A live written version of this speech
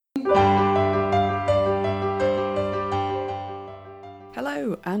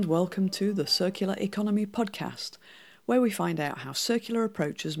and welcome to the Circular Economy podcast, where we find out how circular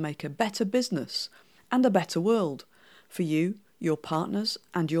approaches make a better business and a better world for you, your partners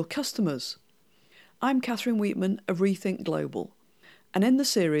and your customers. I'm Catherine Wheatman of Rethink Global, and in the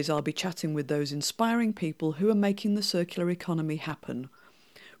series I'll be chatting with those inspiring people who are making the circular economy happen,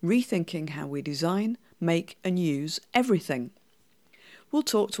 rethinking how we design, make and use everything. We'll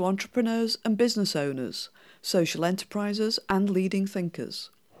talk to entrepreneurs and business owners, social enterprises and leading thinkers.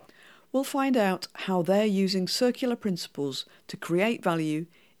 We'll find out how they're using circular principles to create value,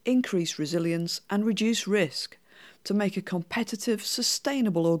 increase resilience and reduce risk to make a competitive,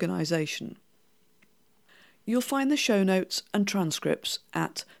 sustainable organisation. You'll find the show notes and transcripts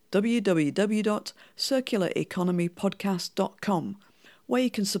at www.circulareconomypodcast.com, where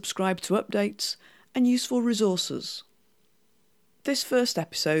you can subscribe to updates and useful resources. This first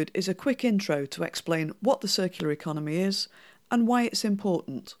episode is a quick intro to explain what the circular economy is and why it's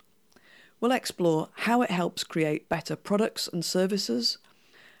important. We'll explore how it helps create better products and services,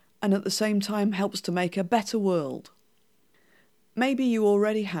 and at the same time helps to make a better world. Maybe you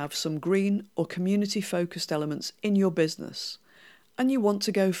already have some green or community-focused elements in your business, and you want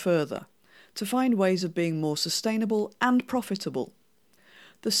to go further, to find ways of being more sustainable and profitable.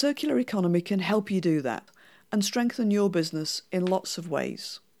 The circular economy can help you do that, and strengthen your business in lots of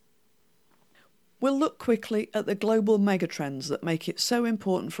ways. We'll look quickly at the global megatrends that make it so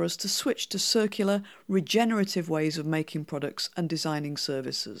important for us to switch to circular, regenerative ways of making products and designing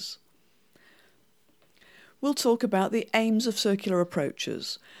services. We'll talk about the aims of circular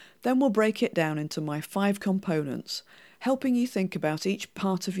approaches, then we'll break it down into my 5 components, helping you think about each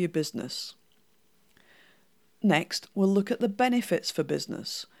part of your business. Next, we'll look at the benefits for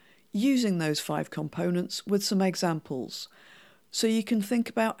business, using those 5 components with some examples, so you can think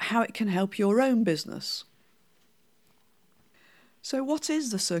about how it can help your own business. So what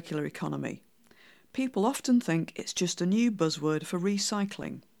is the circular economy? People often think it's just a new buzzword for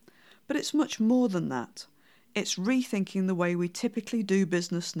recycling, but it's much more than that. It's rethinking the way we typically do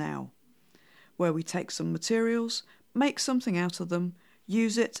business now, where we take some materials, make something out of them,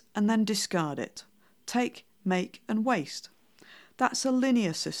 use it and then discard it. Take, make and waste. That's a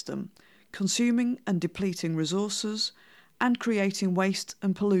linear system, consuming and depleting resources and creating waste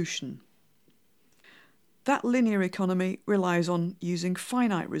and pollution. That linear economy relies on using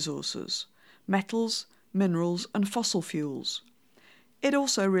finite resources, metals, minerals and fossil fuels. It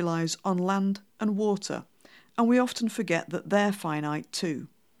also relies on land and water, and we often forget that they're finite too.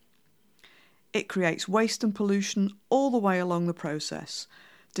 It creates waste and pollution all the way along the process,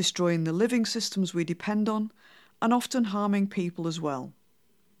 destroying the living systems we depend on and often harming people as well.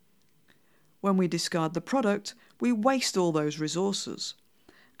 When we discard the product, we waste all those resources,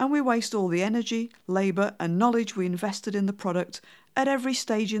 and we waste all the energy, labour and knowledge we invested in the product at every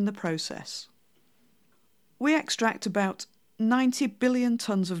stage in the process. We extract about 90 billion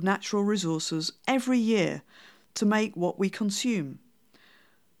tonnes of natural resources every year to make what we consume.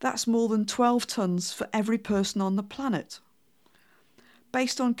 That's more than 12 tonnes for every person on the planet.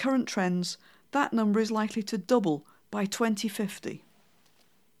 Based on current trends, that number is likely to double by 2050.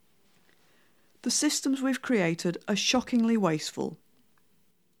 The systems we've created are shockingly wasteful.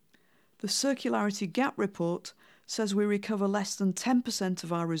 The Circularity Gap Report says we recover less than 10%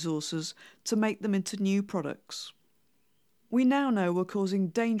 of our resources to make them into new products. We now know we're causing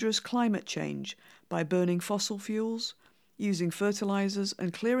dangerous climate change by burning fossil fuels, using fertilisers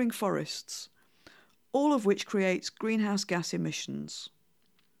and clearing forests, all of which creates greenhouse gas emissions.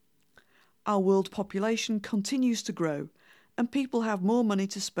 Our world population continues to grow, and people have more money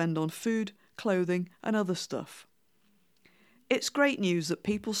to spend on food, clothing and other stuff. It's great news that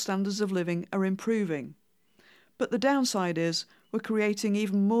people's standards of living are improving, but the downside is we're creating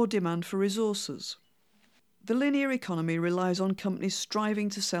even more demand for resources. The linear economy relies on companies striving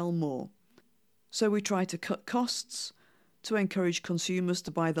to sell more, so we try to cut costs, to encourage consumers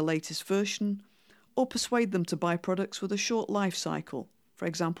to buy the latest version, or persuade them to buy products with a short life cycle. For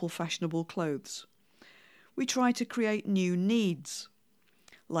example, fashionable clothes. We try to create new needs,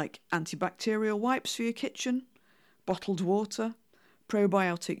 like antibacterial wipes for your kitchen, bottled water,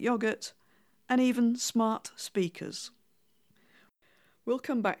 probiotic yogurt, and even smart speakers. We'll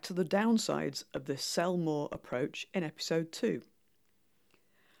come back to the downsides of this sell more approach in episode 2.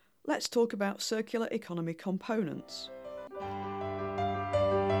 Let's talk about circular economy components.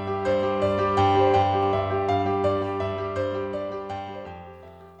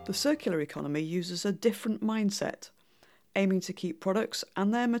 The circular economy uses a different mindset, aiming to keep products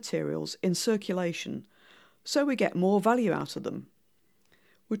and their materials in circulation so we get more value out of them.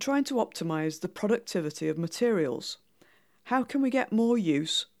 We're trying to optimise the productivity of materials, How can we get more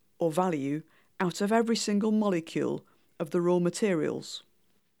use or value out of every single molecule of the raw materials?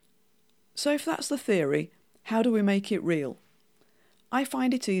 So if that's the theory, how do we make it real? I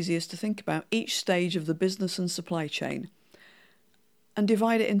find it easiest to think about each stage of the business and supply chain and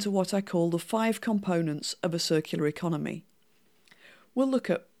divide it into what I call the 5 components of a circular economy. We'll look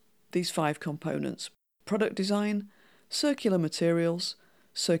at these 5 components: product design, circular materials,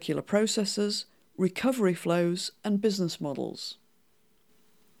 circular processes, recovery flows, and business models.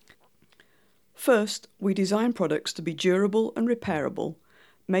 First, we design products to be durable and repairable,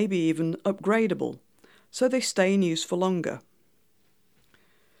 maybe even upgradable, so they stay in use for longer.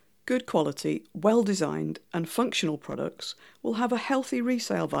 Good quality, well-designed and functional products will have a healthy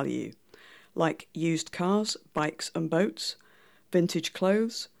resale value, like used cars, bikes and boats, vintage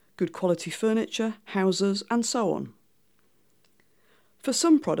clothes, good quality furniture, houses, and so on. For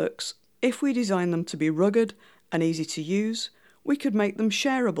some products, if we design them to be rugged and easy to use, we could make them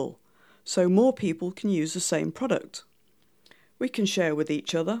shareable, so more people can use the same product. We can share with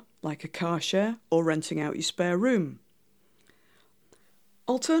each other, like a car share or renting out your spare room.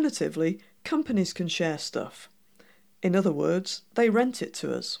 Alternatively, companies can share stuff. In other words, they rent it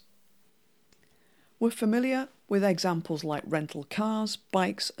to us. We're familiar with examples like rental cars,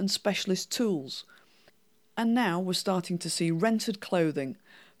 bikes, and specialist tools. And now we're starting to see rented clothing,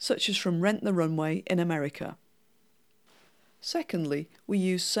 such as from Rent the Runway in America. Secondly, we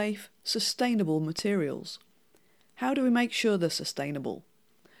use safe, sustainable materials. How do we make sure they're sustainable?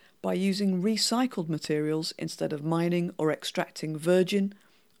 By using recycled materials instead of mining or extracting virgin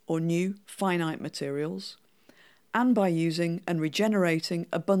or new finite materials, and by using and regenerating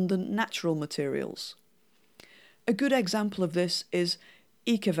abundant natural materials. A good example of this is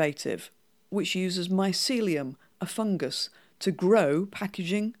Ecovative, which uses mycelium, a fungus, to grow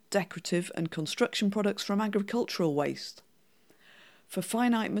packaging, decorative and construction products from agricultural waste. For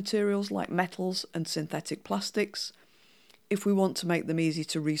finite materials like metals and synthetic plastics, if we want to make them easy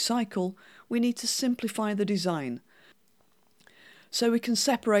to recycle, we need to simplify the design so we can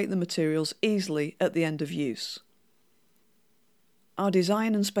separate the materials easily at the end of use. Our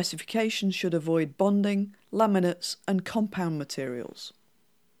design and specifications should avoid bonding, laminates and compound materials.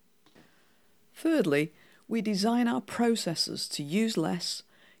 Thirdly, we design our processes to use less,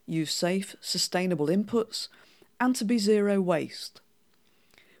 use safe, sustainable inputs, and to be zero waste.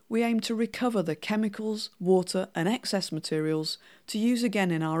 We aim to recover the chemicals, water and excess materials to use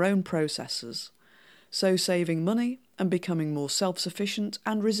again in our own processes, so saving money and becoming more self-sufficient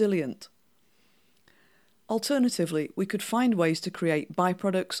and resilient. Alternatively, we could find ways to create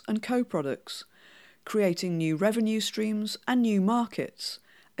byproducts and co-products, creating new revenue streams and new markets,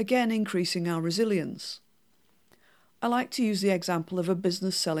 again increasing our resilience. I like to use the example of a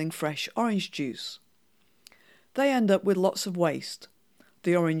business selling fresh orange juice. They end up with lots of waste.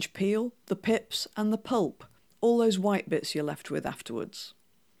 The orange peel, the pips and the pulp, all those white bits you're left with afterwards.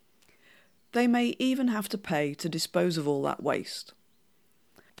 They may even have to pay to dispose of all that waste.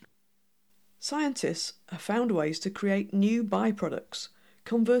 Scientists have found ways to create new byproducts,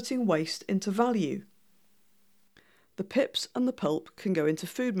 converting waste into value. The pips and the pulp can go into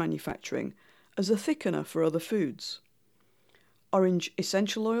food manufacturing as a thickener for other foods. Orange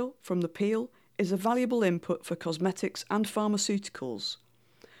essential oil from the peel is a valuable input for cosmetics and pharmaceuticals.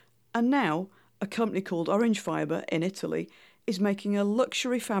 And now, a company called Orange Fibre in Italy is making a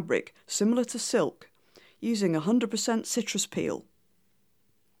luxury fabric similar to silk, using 100% citrus peel.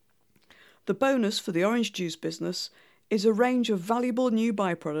 The bonus for the orange juice business is a range of valuable new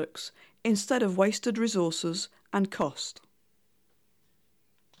byproducts instead of wasted resources and cost.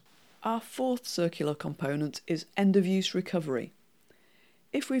 Our fourth circular component is end-of-use recovery.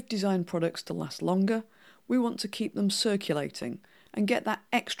 If we've designed products to last longer, we want to keep them circulating and get that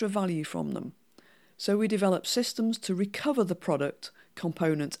extra value from them. So we develop systems to recover the product,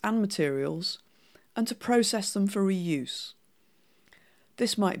 components and materials, and to process them for reuse.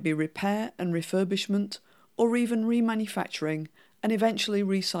 This might be repair and refurbishment, or even remanufacturing and eventually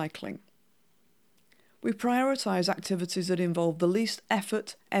recycling. We prioritise activities that involve the least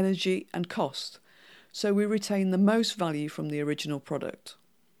effort, energy and cost, so we retain the most value from the original product.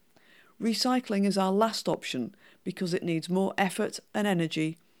 Recycling is our last option because it needs more effort and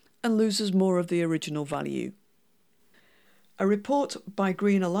energy and loses more of the original value. A report by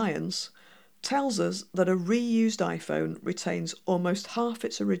Green Alliance tells us that a reused iPhone retains almost half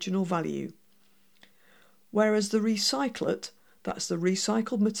its original value, whereas the recyclate, that's the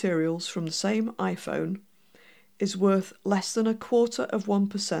recycled materials from the same iPhone, is worth less than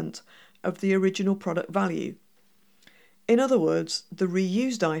 0.25% of the original product value. In other words, the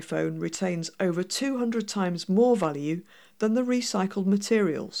reused iPhone retains over 200 times more value than the recycled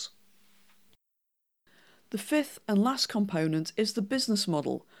materials. The fifth and last component is the business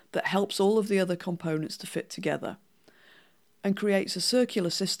model that helps all of the other components to fit together and creates a circular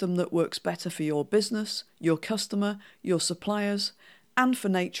system that works better for your business, your customer, your suppliers, and for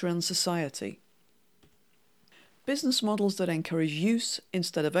nature and society. Business models that encourage use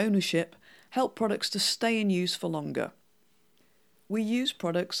instead of ownership help products to stay in use for longer. We use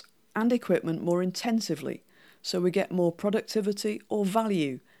products and equipment more intensively, so we get more productivity or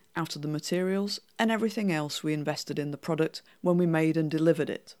value out of the materials and everything else we invested in the product when we made and delivered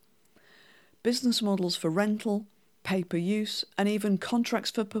it. Business models for rental, pay-per-use, and even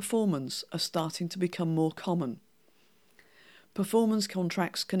contracts for performance are starting to become more common. Performance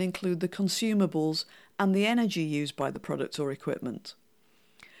contracts can include the consumables and the energy used by the product or equipment.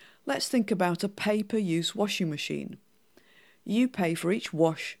 Let's think about a pay-per-use washing machine. You pay for each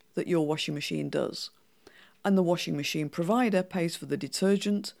wash that your washing machine does, and the washing machine provider pays for the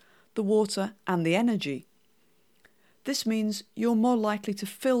detergent, the water, and the energy. This means you're more likely to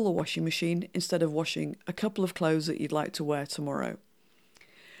fill the washing machine instead of washing a couple of clothes that you'd like to wear tomorrow.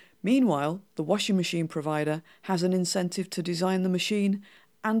 Meanwhile, the washing machine provider has an incentive to design the machine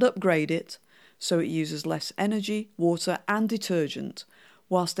and upgrade it so it uses less energy, water, and detergent,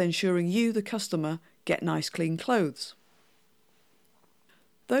 whilst ensuring you, the customer, get nice clean clothes.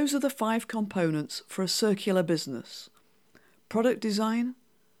 Those are the 5 components for a circular business: product design,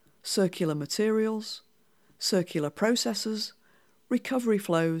 circular materials, circular processes, recovery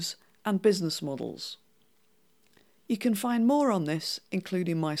flows, and business models. You can find more on this,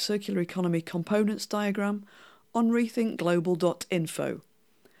 including my circular economy components diagram, on rethinkglobal.info.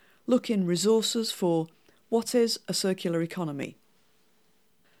 Look in resources for What is a Circular Economy?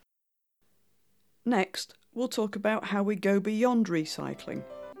 Next, we'll talk about how we go beyond recycling.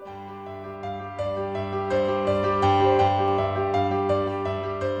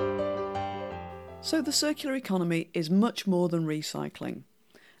 So the circular economy is much more than recycling,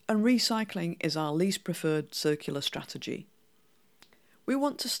 and recycling is our least preferred circular strategy. We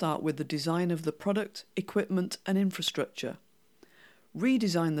want to start with the design of the product, equipment, and infrastructure,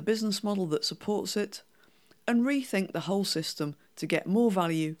 redesign the business model that supports it, and rethink the whole system to get more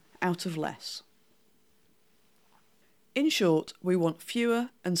value out of less. In short, we want fewer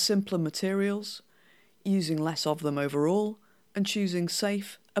and simpler materials, using less of them overall, and choosing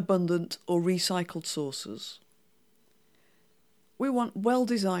safe, abundant, or recycled sources. We want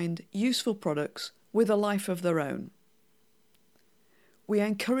well-designed, useful products with a life of their own. We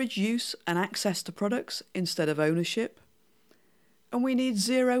encourage use and access to products instead of ownership. And we need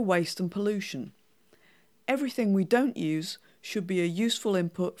zero waste and pollution. Everything we don't use should be a useful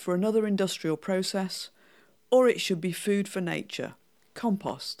input for another industrial process, or it should be food for nature,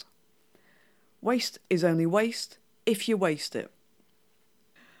 compost. Waste is only waste if you waste it.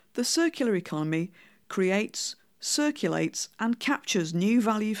 The circular economy creates, circulates, and captures new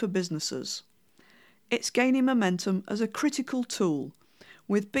value for businesses. It's gaining momentum as a critical tool,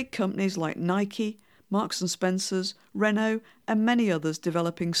 with big companies like Nike, Marks & Spencer's, Renault, and many others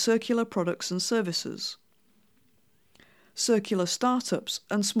developing circular products and services. Circular startups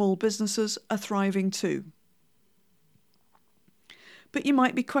and small businesses are thriving too. But you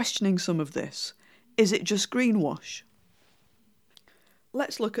might be questioning some of this. Is it just greenwash?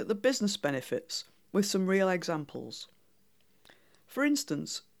 Let's look at the business benefits with some real examples. For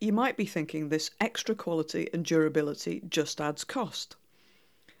instance, you might be thinking this extra quality and durability just adds cost,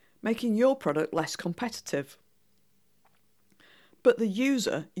 making your product less competitive. But the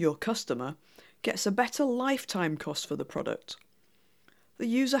user, your customer, gets a better lifetime cost for the product. The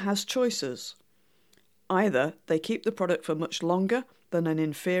user has choices. Either they keep the product for much longer than an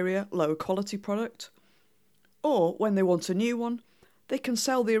inferior, lower quality product, or when they want a new one, they can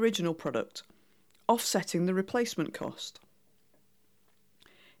sell the original product, offsetting the replacement cost.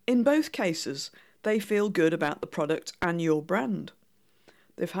 In both cases, they feel good about the product and your brand.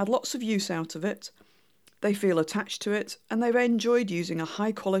 They've had lots of use out of it, they feel attached to it, and they've enjoyed using a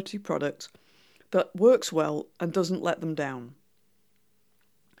high-quality product that works well and doesn't let them down.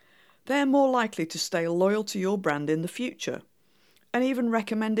 They're more likely to stay loyal to your brand in the future, and even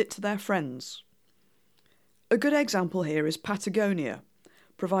recommend it to their friends. A good example here is Patagonia,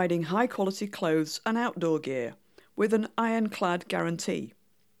 providing high-quality clothes and outdoor gear with an ironclad guarantee.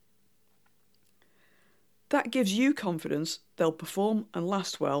 That gives you confidence they'll perform and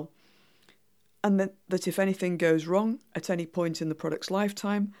last well, and that if anything goes wrong at any point in the product's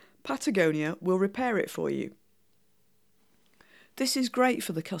lifetime, Patagonia will repair it for you. This is great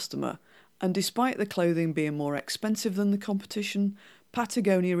for the customer, and despite the clothing being more expensive than the competition,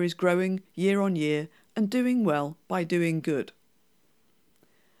 Patagonia is growing year on year and doing well by doing good.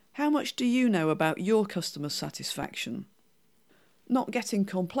 How much do you know about your customer satisfaction? Not getting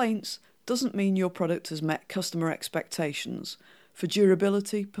complaints doesn't mean your product has met customer expectations for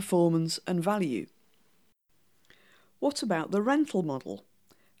durability, performance and value. What about the rental model?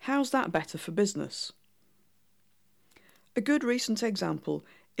 How's that better for business? A good recent example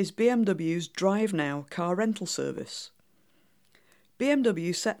is BMW's Drive Now car rental service.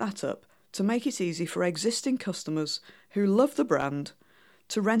 BMW set that up to make it easy for existing customers who love the brand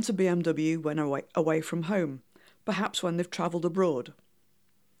to rent a BMW when away from home, perhaps when they've travelled abroad.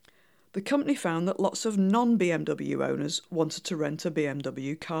 The company found that lots of non-BMW owners wanted to rent a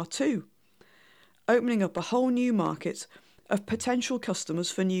BMW car too, opening up a whole new market of potential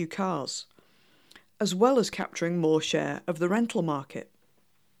customers for new cars, as well as capturing more share of the rental market.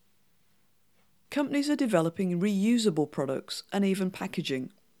 Companies are developing reusable products and even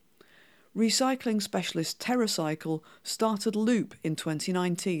packaging. Recycling specialist TerraCycle started Loop in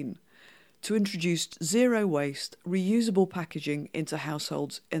 2019 to introduce zero-waste, reusable packaging into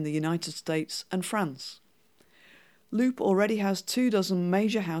households in the United States and France. Loop already has 24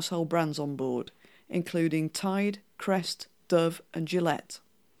 major household brands on board, including Tide, Crest, Dove and Gillette.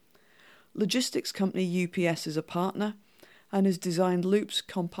 Logistics company UPS is a partner and has designed Loop's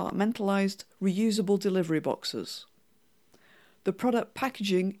compartmentalised, reusable delivery boxes. The product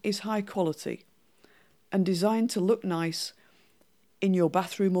packaging is high quality and designed to look nice in your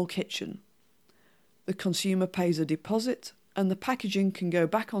bathroom or kitchen. The consumer pays a deposit and the packaging can go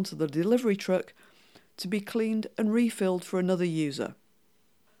back onto the delivery truck to be cleaned and refilled for another user.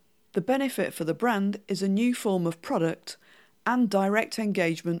 The benefit for the brand is a new form of product and direct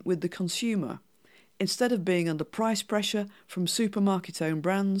engagement with the consumer, instead of being under price pressure from supermarket-owned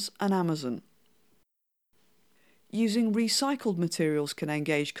brands and Amazon. Using recycled materials can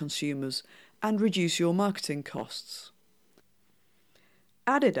engage consumers and reduce your marketing costs.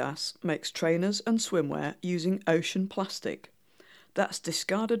 Adidas makes trainers and swimwear using ocean plastic. That's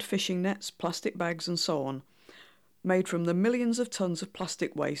discarded fishing nets, plastic bags and so on, made from the millions of tons of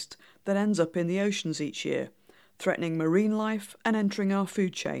plastic waste that ends up in the oceans each year, threatening marine life and entering our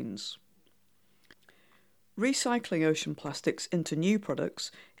food chains. Recycling ocean plastics into new products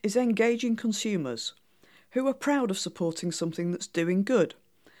is engaging consumers who are proud of supporting something that's doing good,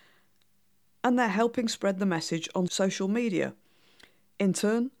 and they're helping spread the message on social media, in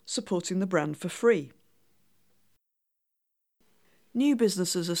turn supporting the brand for free. New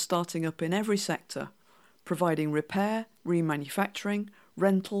businesses are starting up in every sector, providing repair, remanufacturing,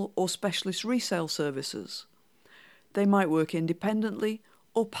 rental or specialist resale services. They might work independently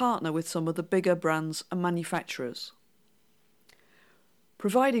or partner with some of the bigger brands and manufacturers.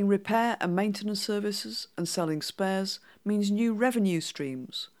 Providing repair and maintenance services and selling spares means new revenue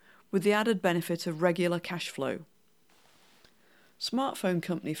streams, with the added benefit of regular cash flow. Smartphone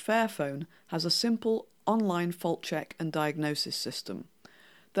company Fairphone has a simple online fault check and diagnosis system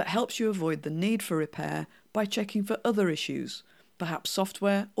that helps you avoid the need for repair by checking for other issues, perhaps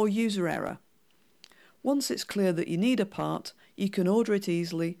software or user error. Once it's clear that you need a part, you can order it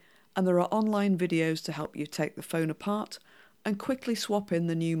easily, and there are online videos to help you take the phone apart and quickly swap in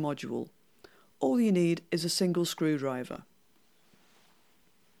the new module. All you need is a single screwdriver.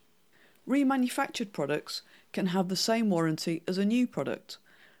 Remanufactured products can have the same warranty as a new product,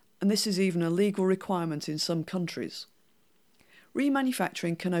 and this is even a legal requirement in some countries.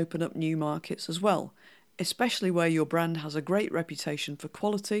 Remanufacturing can open up new markets as well, especially where your brand has a great reputation for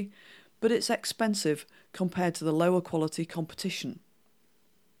quality, but it's expensive compared to the lower quality competition.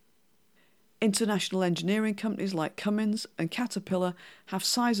 International engineering companies like Cummins and Caterpillar have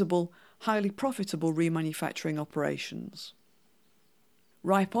sizable, highly profitable remanufacturing operations.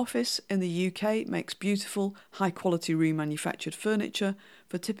 Ripe Office in the UK makes beautiful, high-quality remanufactured furniture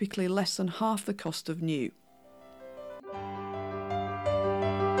for typically less than half the cost of new.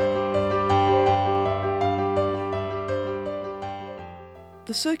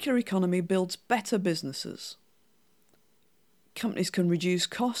 The circular economy builds better businesses. Companies can reduce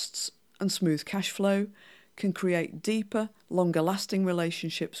costs and smooth cash flow, can create deeper, longer-lasting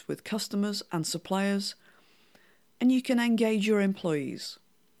relationships with customers and suppliers, and you can engage your employees.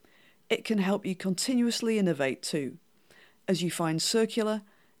 It can help you continuously innovate too, as you find circular,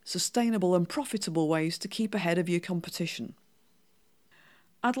 sustainable and profitable ways to keep ahead of your competition.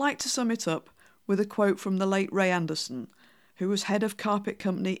 I'd like to sum it up with a quote from the late Ray Anderson, who was head of carpet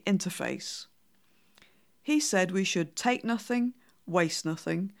company Interface. He said we should take nothing, waste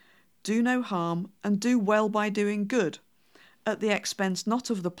nothing, do no harm and do well by doing good, at the expense not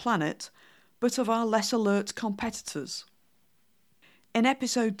of the planet, but of our less alert competitors. In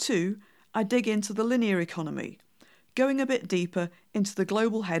episode 2, I dig into the linear economy, going a bit deeper into the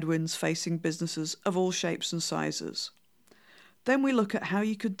global headwinds facing businesses of all shapes and sizes. Then we look at how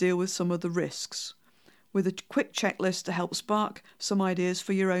you could deal with some of the risks, with a quick checklist to help spark some ideas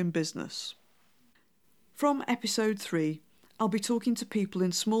for your own business. From episode 3, I'll be talking to people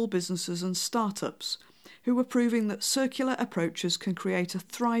in small businesses and startups who are proving that circular approaches can create a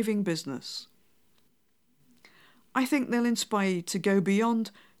thriving business. I think they'll inspire you to go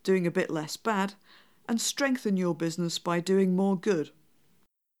beyond doing a bit less bad and strengthen your business by doing more good.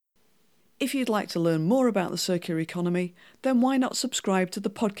 If you'd like to learn more about the circular economy, then why not subscribe to the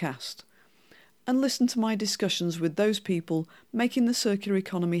podcast and listen to my discussions with those people making the circular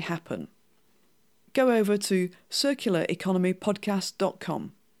economy happen. Go over to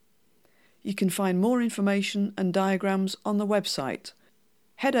circulareconomypodcast.com. You can find more information and diagrams on the website.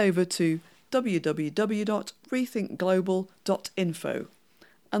 Head over to www.rethinkglobal.info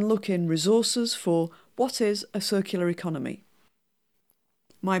and look in resources for what is a circular economy.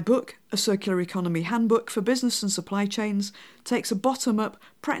 My book, A Circular Economy Handbook for Business and Supply Chains, takes a bottom-up,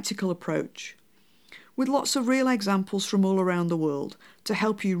 practical approach, with lots of real examples from all around the world to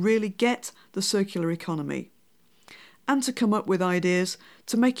help you really get the circular economy, and to come up with ideas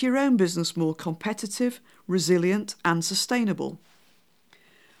to make your own business more competitive, resilient and sustainable.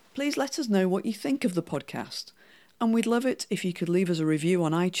 Please let us know what you think of the podcast, and we'd love it if you could leave us a review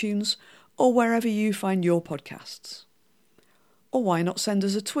on iTunes or wherever you find your podcasts. Or why not send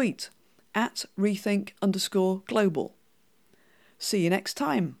us a tweet at rethink_global. See you next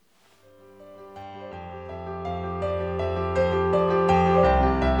time.